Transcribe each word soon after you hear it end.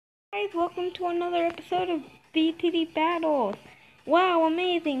guys, welcome to another episode of BTD battles. Wow,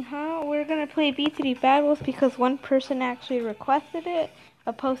 amazing, huh? We're gonna play BTD battles because one person actually requested it,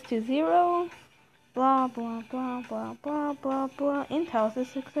 opposed to 0. Blah blah blah blah blah blah blah. Intel, is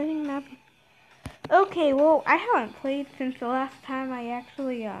this exciting map? Okay, well, I haven't played since the last time I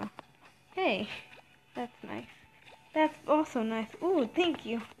actually, hey, that's nice. That's also nice. Ooh, thank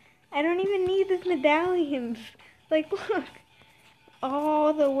you. I don't even need this medallions. Like, look.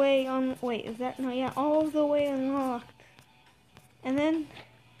 All the way on, wait, is that, no, yeah, all the way unlocked. And then,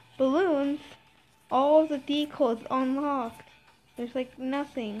 balloons, all the decoys unlocked. There's, like,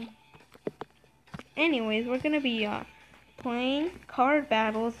 nothing. Anyways, we're gonna be, playing card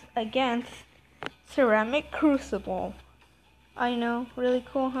battles against Ceramic Crucible. I know, really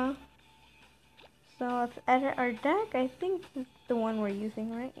cool, huh? So, let's edit our deck. I think this is the one we're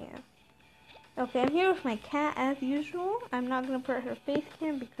using, right? Yeah. Okay, I'm here with my cat as usual. I'm not gonna put her face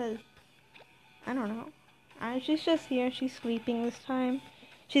cam because I don't know. She's just here. She's sleeping this time.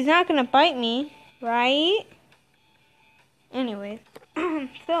 She's not gonna bite me, right? Anyways,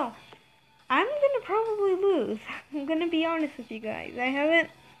 so I'm gonna probably lose. I'm gonna be honest with you guys. I haven't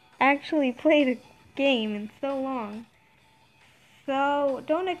actually played a game in so long, so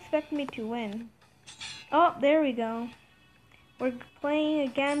don't expect me to win. Oh, there we go. We're playing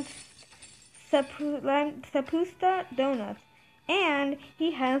against Sapusta Donuts. And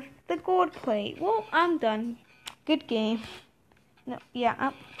he has the gold plate. Well, I'm done. Good game. No,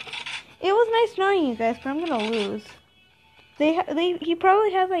 yeah. It was nice knowing you guys, but I'm gonna lose. He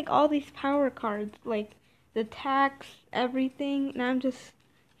probably has like all these power cards, like the tax, everything, and I'm just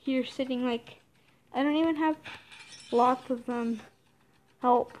here sitting like I don't even have lots of them.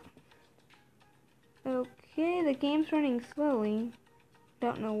 Help. Okay, the game's running slowly.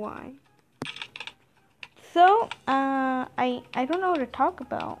 Don't know why. So, I don't know what to talk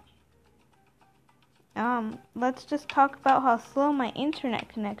about. Let's just talk about how slow my internet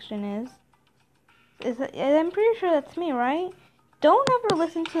connection is. I'm pretty sure that's me, right? Don't ever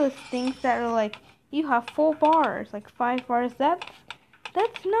listen to those things that are like, you have full bars, like 5 bars. That's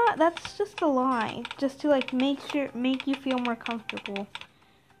just a lie. Just to like make you feel more comfortable.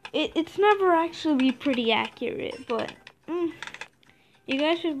 It's never actually pretty accurate, but you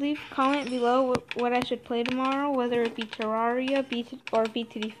guys should leave a comment below what I should play tomorrow, whether it be Terraria, or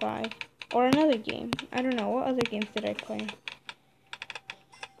BTD5, or another game. I don't know, what other games did I play?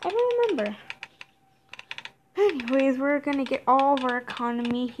 I don't remember. Anyways, we're gonna get all of our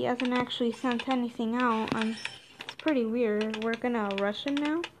economy. He hasn't actually sent anything out. It's pretty weird. We're gonna rush him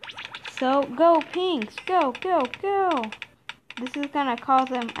now. So, go Pinks! Go, go, go! This is gonna cause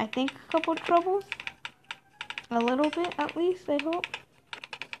him, I think, a couple troubles. A little bit, at least, I hope.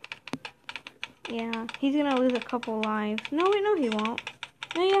 Yeah, he's gonna lose a couple lives. No, wait, no, he won't.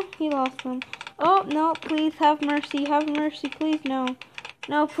 No, yeah, he lost them. Oh, no, please, have mercy, please, no.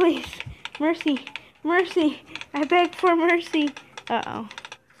 No, please, mercy, mercy, I beg for mercy. Uh-oh.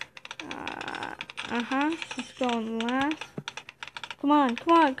 Let's go on last. Come on,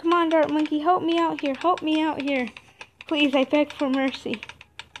 Dart Monkey, help me out here. Please, I beg for mercy.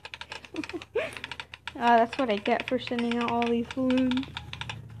 That's what I get for sending out all these balloons.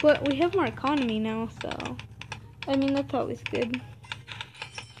 But we have more economy now, so I mean that's always good.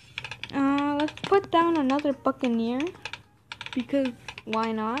 Let's put down another Buccaneer because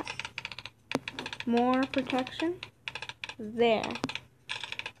why not? More protection. There.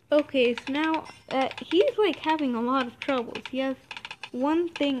 Okay, so now he's like having a lot of troubles. He has one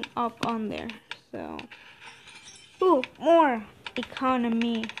thing up on there, so ooh, more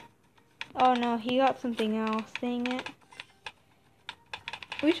economy. Oh no, he got something else. Dang it.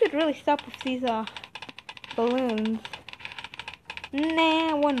 We should really stop with these, balloons.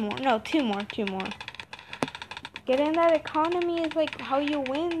 Nah, one more. No, two more. Getting that economy is like how you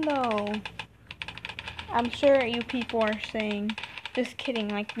win, though. I'm sure you people are saying. Just kidding,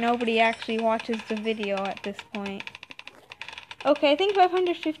 like nobody actually watches the video at this point. Okay, I think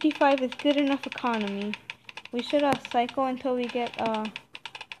 555 is good enough economy. We should, cycle until we get, a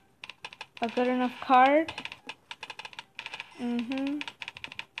good enough card.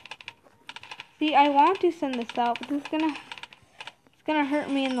 See, I want to send this out, but it's gonna hurt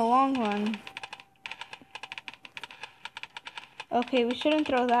me in the long run. Okay, we shouldn't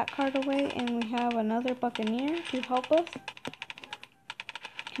throw that card away, and we have another Buccaneer to help us.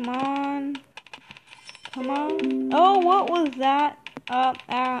 Come on. Oh, what was that?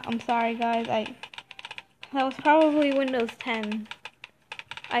 I'm sorry, guys. That was probably Windows 10.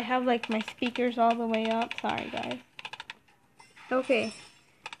 I have, like, my speakers all the way up. Sorry, guys. Okay.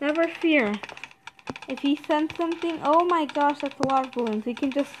 Never fear. If he sends something, oh my gosh, that's a lot of balloons. We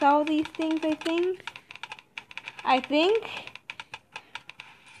can just sell these things, I think.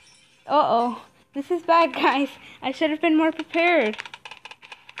 Uh-oh. This is bad, guys. I should have been more prepared.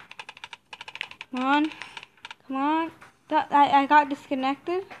 Come on. Come on. I got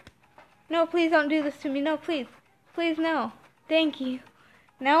disconnected. No, please don't do this to me. No, please. Please, no. Thank you.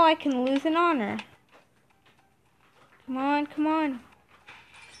 Now I can lose an honor. Come on, come on.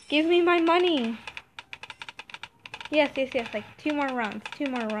 Give me my money. Yes. Like 2 more rounds. 2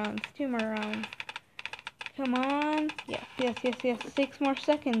 more rounds. 2 more rounds. Come on. Yes. 6 more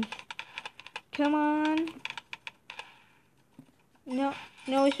seconds. Come on. No,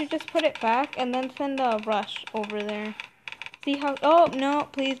 we should just put it back and then send a rush over there. See how... Oh, no,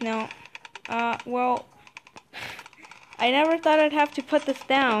 please, no. Well... I never thought I'd have to put this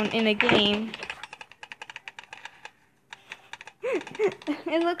down in a game.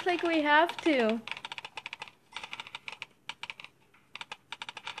 It looks like we have to.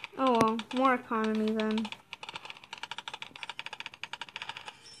 Oh well, more economy then.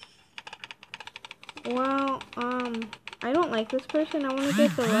 Well, I don't like this person. I want to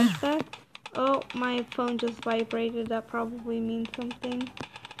get the rush back. Oh, my phone just vibrated. That probably means something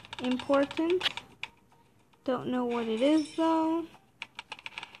important. Don't know what it is though.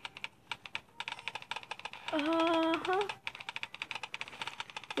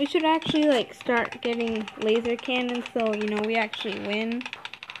 We should actually like start getting laser cannons so, you know, we actually win.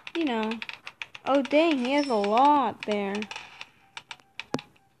 You know. Oh dang, he has a lot there.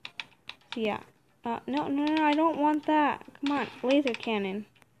 Yeah. No, I don't want that. Come on, laser cannon.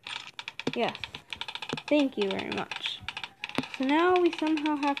 Yes. Thank you very much. So now we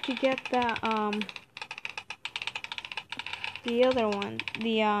somehow have to get that, the other one.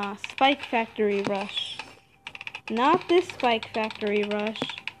 The, Spike Factory Rush. Not this Spike Factory Rush.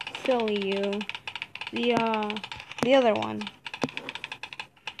 Silly you. The other one.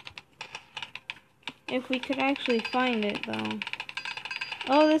 If we could actually find it, though.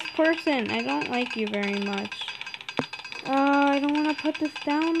 Oh, this person. I don't like you very much. I don't want to put this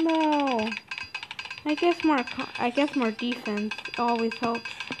down, though. I guess more defense always helps.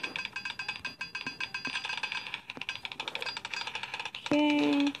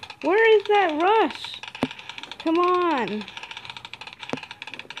 Okay. Where is that rush? Come on.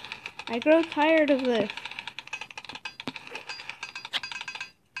 I grow tired of this.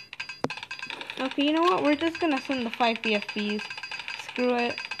 Okay, you know what? We're just gonna send the 5 BFBs. Screw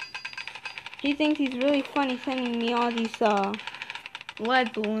it. He thinks he's really funny sending me all these,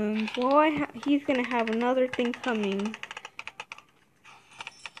 lead balloons. Well, he's gonna have another thing coming.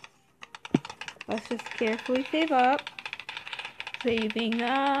 Let's just carefully save up. Saving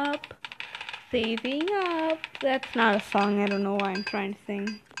up. Saving up. That's not a song. I don't know why I'm trying to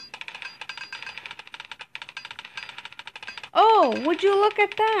sing. Oh, would you look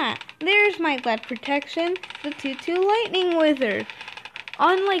at that? There's my lead protection. The 2-2 lightning wizard.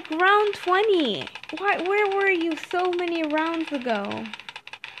 On like round 20. Where were you so many rounds ago?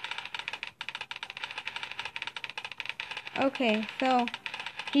 Okay, so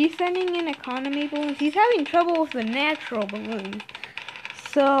he's sending in economy balloons. He's having trouble with the natural balloons.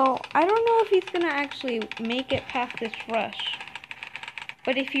 So I don't know if he's gonna actually make it past this rush.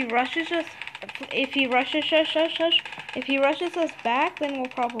 But if he rushes us back, then we'll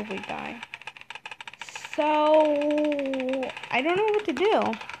probably die. So I don't know what to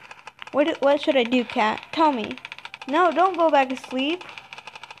do. What should I do, Cat? Tell me. No, don't go back to sleep.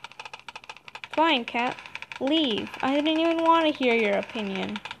 Fine, Cat. Leave. I didn't even want to hear your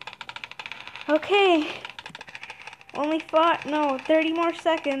opinion. Okay. Only 30 more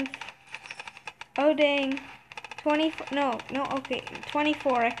seconds. Oh dang. 24, okay.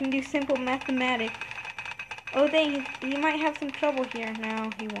 24. I can do simple mathematics. Oh dang, he might have some trouble here. No,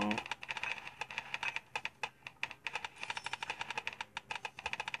 he won't.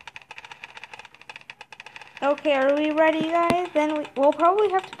 Okay, are we ready, guys? Then we'll probably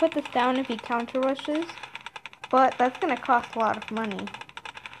have to put this down if he counter rushes. But that's gonna cost a lot of money.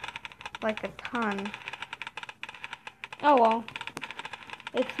 Like a ton. Oh well.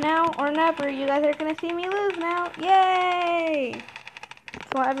 It's now or never. You guys are gonna see me lose now. Yay!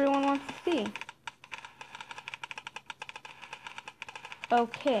 That's what everyone wants to see.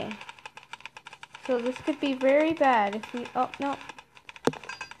 Okay. So this could be very bad if we... Oh, no.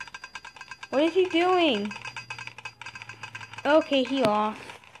 What is he doing? Okay, he lost.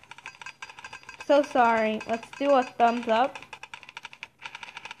 So sorry. Let's do a thumbs up.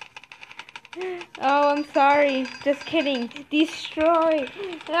 Oh, I'm sorry. Just kidding. Destroy.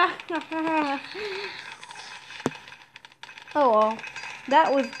 Oh well.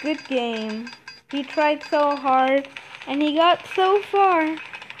 That was good game. He tried so hard, and he got so far,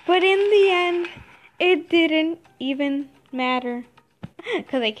 but in the end, it didn't even matter.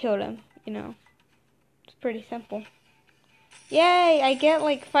 Because I killed him, you know. It's pretty simple. Yay, I get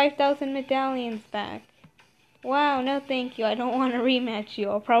like 5,000 medallions back. Wow, no thank you. I don't want to rematch you.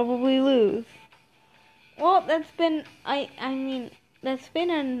 I'll probably lose. Well, that's been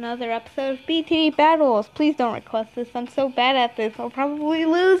another episode of BTD Battles. Please don't request this. I'm so bad at this. I'll probably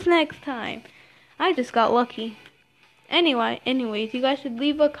lose next time. I just got lucky. Anyways, you guys should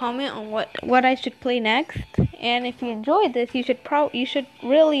leave a comment on what I should play next. And if you enjoyed this, you should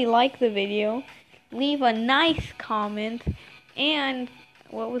really like the video. Leave a nice comment. And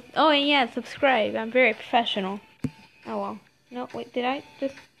and yeah, subscribe. I'm very professional. Oh well. No, wait, did I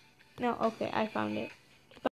just... No, okay, I found it.